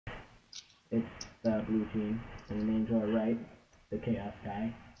It's the blue team, and the names are right. The chaos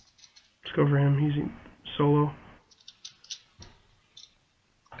guy. Let's go for him. He's solo.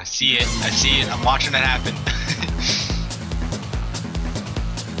 I see it. I see it. I'm watching it happen.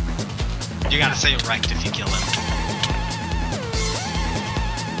 You gotta say it right if you kill him.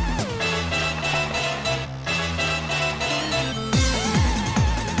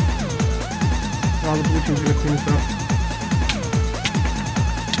 Oh, the blue team's gonna clean this up.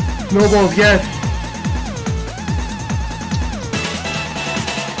 Snowballs, yes!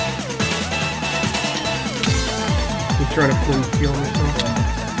 He's trying to flint steal himself.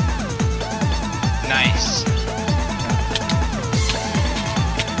 Nice.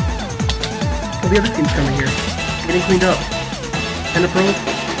 Oh, the other team's coming here. Getting cleaned up. Enderpearl.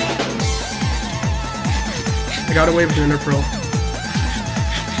 I got away with an Enderpearl.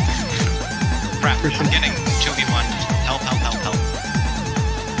 Crap, Christian. I'm getting 2v1. Help, help, help, help.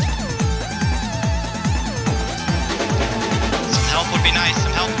 Some help would be nice,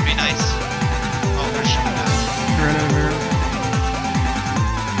 some help would be nice. Oh, Christian. I ran out of arrows.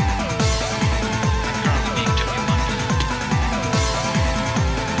 I'm currently being 2v1.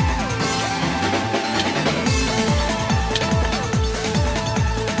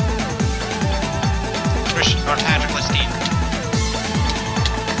 Christian, you're a tacticless team.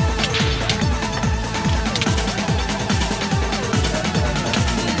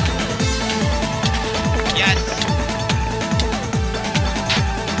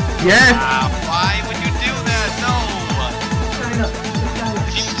 Yes! Why would you do that? No!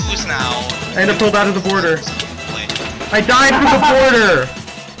 You lose now. I Enderpearled out of the border. I died from the border!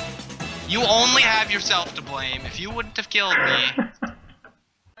 You only have yourself to blame. If you wouldn't have killed me.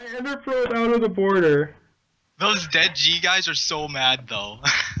 I Enderpearled out of the border. Those DeadG guys are so mad though.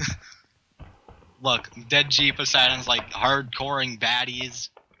 Look, DeadG Poseidon's like hardcoring baddies.